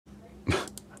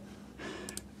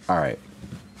All right,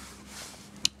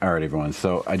 everyone.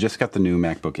 So I just got the new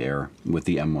MacBook Air with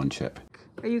the M1 chip.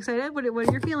 Are you excited? What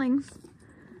are your feelings?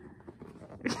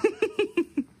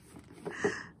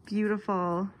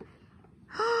 Beautiful.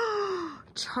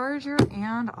 Charger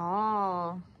and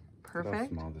all.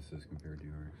 Perfect. Look how small this is compared to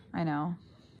yours. I know.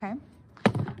 Okay.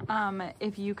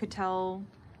 If you could tell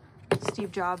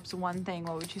Steve Jobs one thing,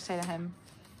 what would you say to him?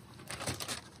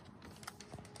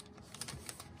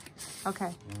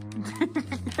 Okay.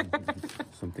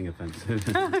 Something offensive.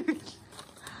 This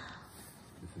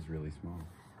is really small.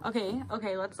 Okay,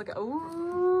 let's look at,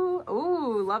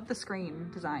 ooh, love the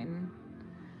screen design.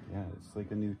 Yeah, it's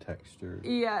like a new texture.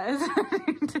 Yes.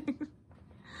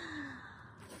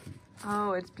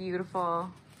 Oh, it's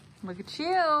beautiful. Look at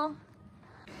you.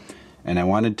 And I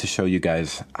wanted to show you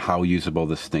guys how usable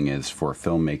this thing is for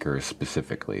filmmakers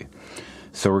specifically.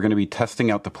 So we're going to be testing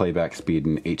out the playback speed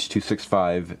in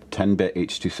H.265, 10-bit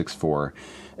H.264,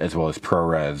 as well as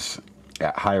ProRes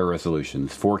at higher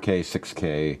resolutions, 4K,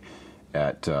 6K,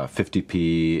 at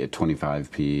 50p, at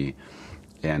 25p,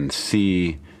 and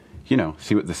see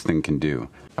what this thing can do.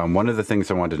 One of the things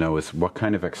I wanted to know is what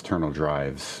kind of external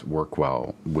drives work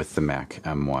well with the Mac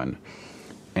M1.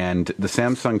 And the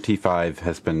Samsung T5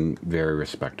 has been very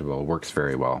respectable, works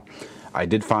very well. I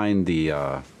did find the,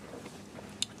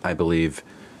 I believe,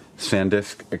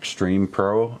 SanDisk Extreme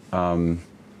Pro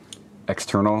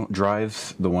external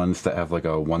drives, the ones that have like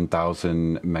a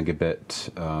 1000 megabit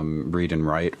read and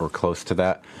write or close to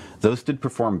that. Those did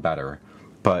perform better,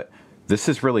 but this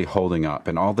is really holding up,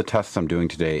 and all the tests I'm doing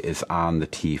today is on the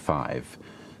T5.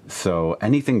 So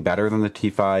anything better than the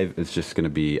T5 is just going to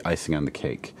be icing on the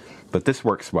cake. But this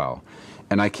works well.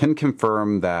 And I can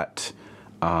confirm that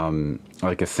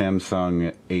like a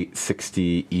Samsung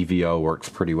 860 EVO works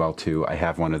pretty well too. I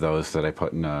have one of those that I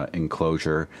put in an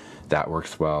enclosure. That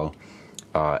works well.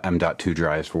 M.2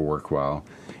 drives will work well.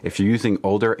 If you're using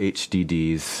older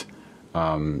HDDs,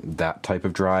 that type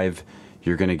of drive,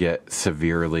 you're going to get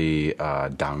severely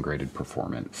downgraded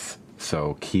performance.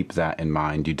 So keep that in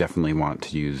mind. You definitely want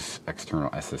to use external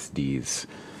SSDs.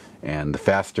 And the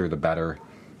faster, the better.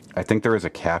 I think there is a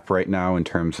cap right now in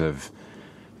terms of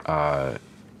the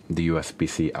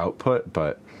USB-C output,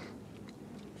 but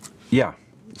yeah,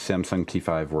 Samsung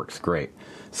T5 works great.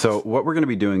 So what we're going to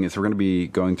be doing is we're going to be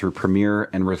going through Premiere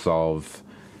and Resolve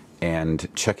and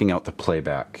checking out the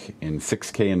playback in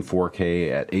 6K and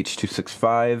 4K at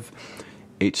H.265,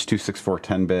 H.264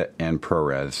 10-bit, and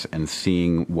ProRes, and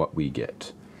seeing what we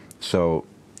get. So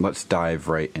let's dive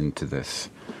right into this.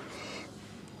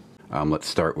 Let's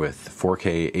start with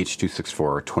 4K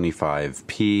H.264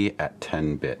 25p at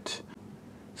 10-bit.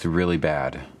 It's really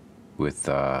bad with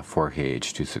 4K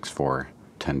H.264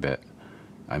 10-bit.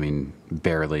 I mean,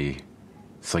 barely.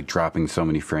 It's like dropping so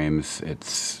many frames,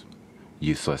 it's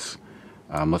useless.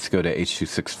 Let's go to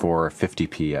H.264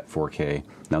 50p at 4K.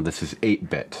 Now this is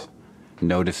 8-bit.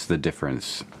 Notice the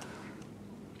difference.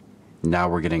 Now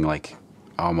we're getting like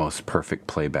almost perfect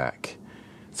playback.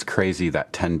 It's crazy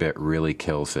that 10-bit really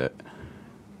kills it.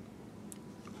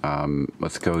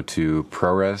 Let's go to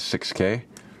ProRes 6K,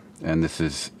 and this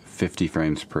is 50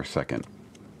 frames per second.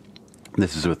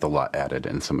 This is with a lot added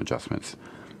and some adjustments.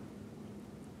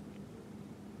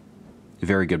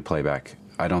 Very good playback.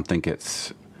 I think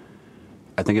it's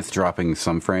dropping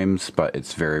some frames, but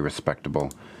it's very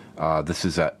respectable. This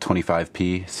is at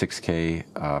 25p, 6K,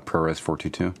 ProRes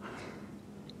 422.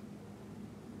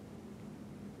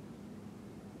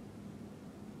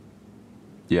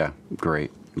 Yeah,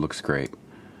 great. Looks great.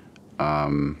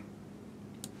 Now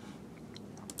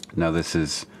this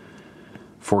is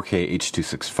 4K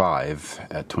H.265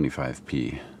 at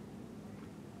 25p.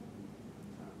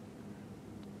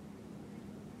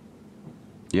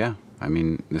 Yeah, I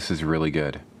mean, this is really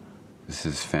good. This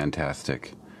is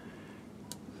fantastic.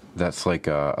 That's like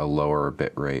a lower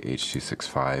bitrate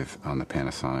H.265 on the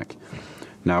Panasonic.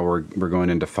 Now we're going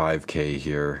into 5K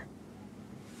here.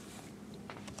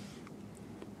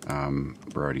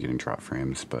 We're already getting drop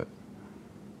frames, but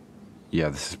yeah,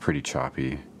 this is pretty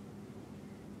choppy.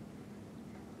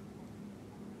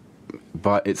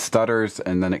 But it stutters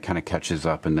and then it kind of catches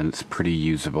up and then it's pretty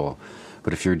usable.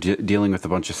 But if you're dealing with a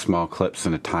bunch of small clips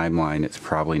in a timeline, it's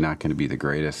probably not going to be the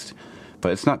greatest.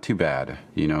 But it's not too bad.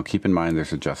 You know, keep in mind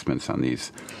there's adjustments on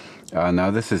these.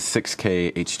 Now this is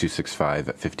 6K H.265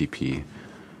 at 50p.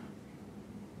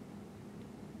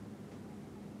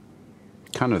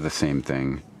 Kind of the same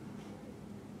thing.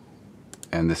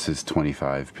 And this is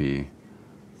 25p.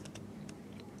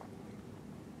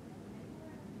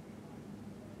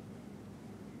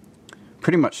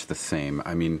 Pretty much the same.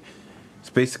 I mean,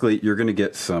 So basically, you're going to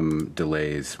get some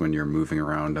delays when you're moving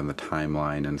around on the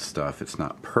timeline and stuff. It's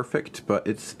not perfect, but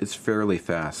it's fairly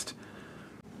fast.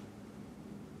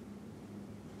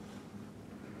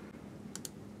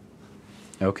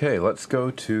 Okay, let's go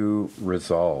to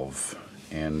Resolve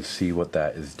and see what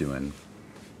that is doing.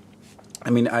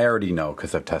 I mean, I already know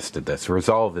because I've tested this.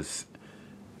 Resolve is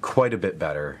quite a bit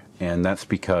better, and that's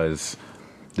because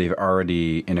they've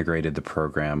already integrated the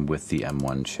program with the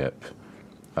M1 chip.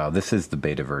 This is the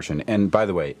beta version, and by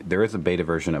the way, there is a beta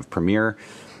version of Premiere,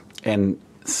 and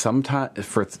sometimes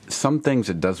for some things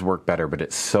it does work better, but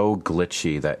it's so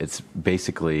glitchy that it's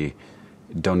basically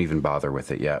don't even bother with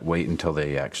it yet. Wait until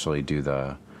they actually do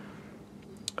the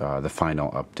final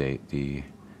update, the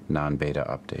non-beta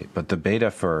update. But the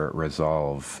beta for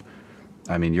Resolve,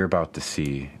 I mean, you're about to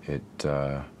see it.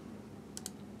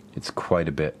 It's quite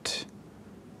a bit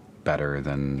better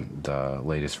than the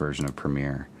latest version of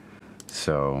Premiere.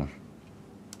 So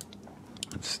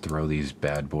let's throw these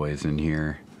bad boys in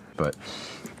here. But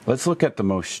let's look at the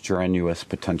most strenuous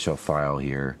potential file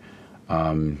here.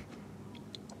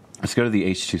 Let's go to the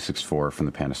H.264 from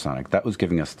the Panasonic. That was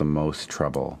giving us the most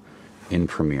trouble in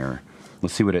Premiere.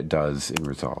 Let's see what it does in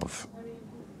Resolve.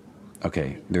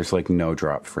 Okay, there's like no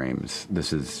drop frames.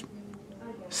 This is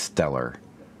stellar.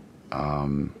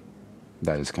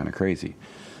 That is kind of crazy.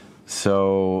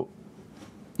 So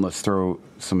let's throw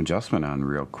some adjustment on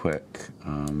real quick.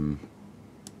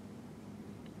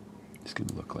 It's going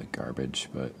to look like garbage,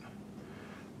 but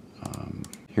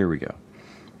here we go.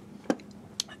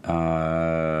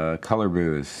 Color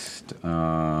boost,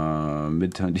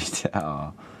 mid-tone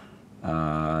detail,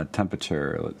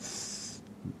 temperature.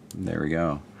 There we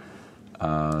go.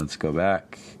 Let's go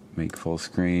back, make full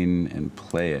screen, and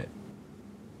play it.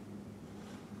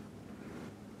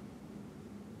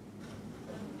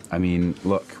 I mean,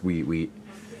 look, we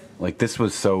like, this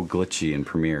was so glitchy in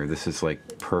Premiere. This is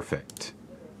like perfect.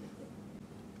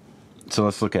 So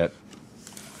let's look at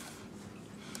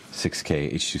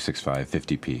 6K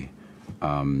H.265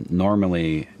 50p.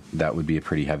 Normally that would be a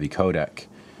pretty heavy codec.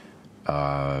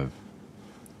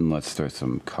 Let's throw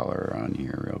some color on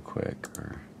here real quick,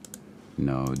 or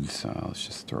nodes. Let's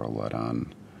just throw a LUT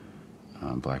on.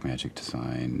 Blackmagic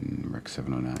Design, Rec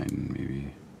 709,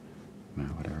 maybe. No,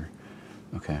 whatever.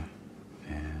 Okay,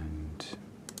 and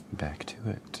back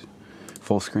to it.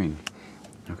 Full screen.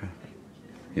 Okay.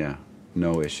 Yeah,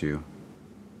 no issue.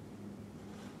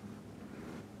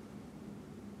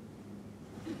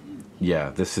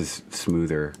 Yeah, this is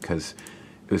smoother because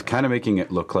it was kind of making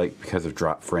it look like, because of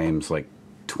drop frames, like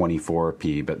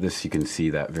 24p, but this, you can see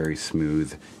that very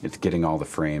smooth. It's getting all the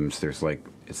frames. There's like,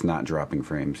 it's not dropping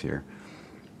frames here.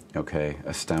 Okay,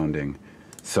 astounding.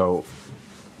 So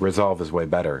Resolve is way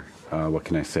better. What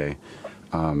can I say?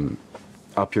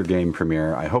 Up your game,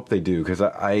 Premiere. I hope they do, because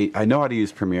I know how to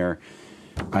use Premiere.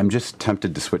 I'm just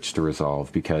tempted to switch to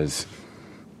Resolve because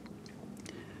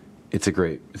it's a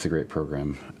great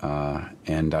program,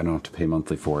 and I don't have to pay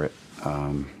monthly for it.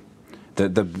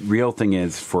 The real thing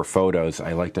is, for photos,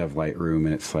 I like to have Lightroom,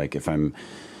 and it's like, if I'm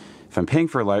paying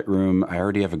for Lightroom, I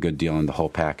already have a good deal on the whole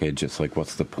package. It's like,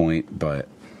 what's the point? But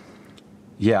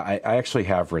yeah, I actually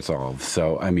have Resolve,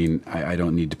 so I mean, I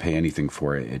don't need to pay anything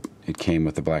for it. It came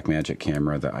with the Blackmagic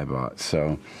camera that I bought.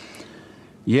 So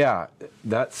yeah,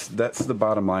 that's the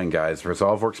bottom line, guys.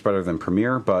 Resolve works better than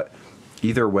Premiere, but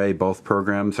either way, both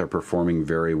programs are performing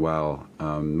very well.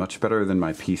 Much better than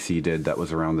my PC did that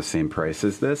was around the same price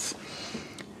as this.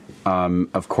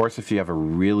 Of course, if you have a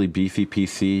really beefy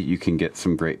PC, you can get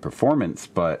some great performance,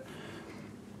 but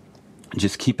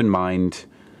just keep in mind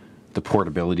the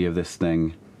portability of this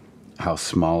thing, how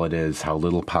small it is, how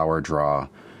little power draw.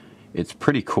 It's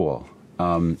pretty cool.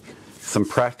 Some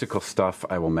practical stuff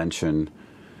I will mention.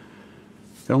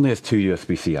 It only has 2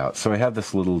 USB-C outs. So I have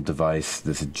this little device,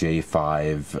 this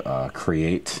J5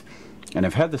 Create, and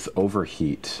I've had this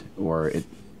overheat, or it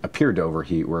appeared to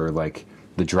overheat, where like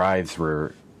the drives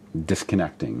were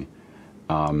disconnecting.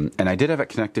 And I did have it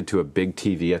connected to a big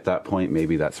TV at that point.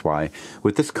 Maybe that's why.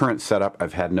 With this current setup,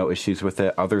 I've had no issues with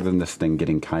it, other than this thing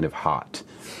getting kind of hot,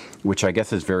 which I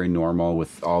guess is very normal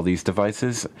with all these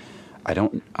devices. I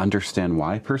don't understand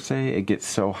why, per se, it gets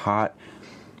so hot.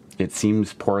 It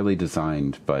seems poorly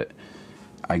designed, but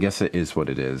I guess it is what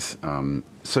it is.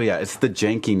 So yeah, it's the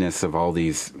jankiness of all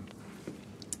these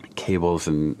cables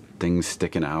and things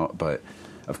sticking out. But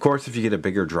of course, if you get a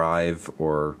bigger drive,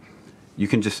 or you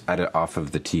can just edit off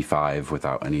of the T5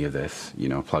 without any of this, you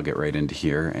know, plug it right into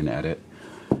here and edit.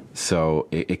 So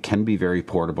it can be very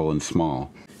portable and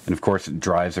small. And of course,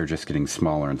 drives are just getting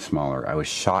smaller and smaller. I was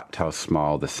shocked how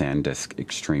small the SanDisk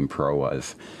Extreme Pro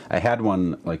was. I had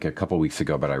one like a couple weeks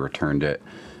ago, but I returned it.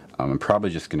 I'm probably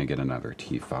just going to get another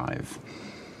T5.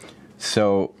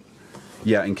 So,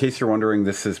 yeah, in case you're wondering,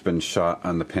 this has been shot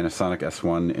on the Panasonic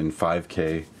S1 in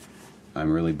 5K.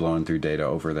 I'm really blowing through data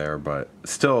over there, but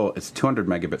still, it's 200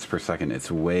 megabits per second.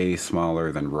 It's way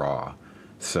smaller than RAW.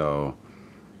 So,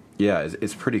 yeah,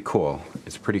 it's pretty cool.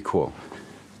 It's pretty cool.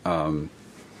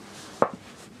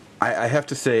 I have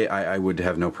to say, I would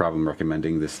have no problem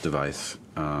recommending this device.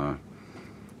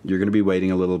 You're going to be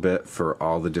waiting a little bit for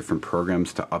all the different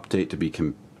programs to update to be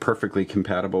perfectly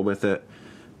compatible with it.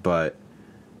 But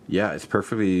yeah, it's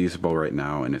perfectly usable right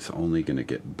now, and it's only going to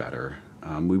get better.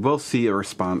 We will see a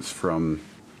response from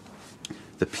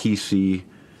the PC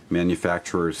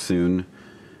manufacturers soon,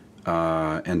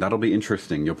 and that'll be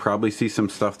interesting. You'll probably see some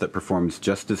stuff that performs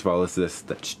just as well as this,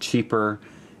 that's cheaper,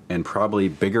 and probably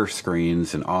bigger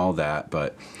screens and all that.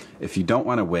 But if you don't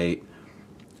want to wait,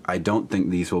 I don't think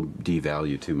these will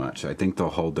devalue too much. I think they'll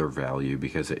hold their value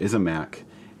because it is a Mac,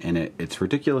 and it's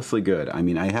ridiculously good. I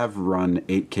mean, I have run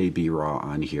 8K B-RAW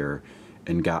on here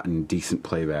and gotten decent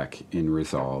playback in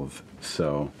Resolve,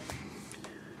 so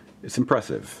it's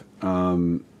impressive.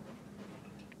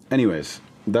 Anyways,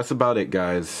 that's about it,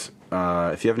 guys.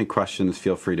 If you have any questions,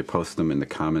 feel free to post them in the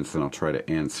comments and I'll try to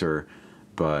answer.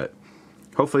 But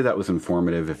hopefully that was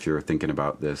informative if you're thinking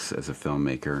about this as a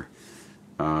filmmaker.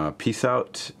 Peace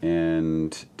out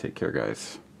and take care,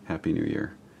 guys. Happy New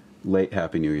Year. Late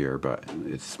Happy New Year, but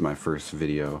it's my first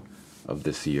video of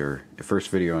this year. First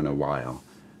video in a while.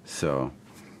 So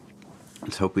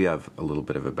let's hope we have a little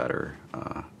bit of a better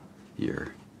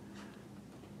year.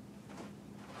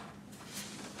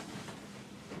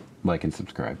 Like and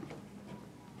subscribe.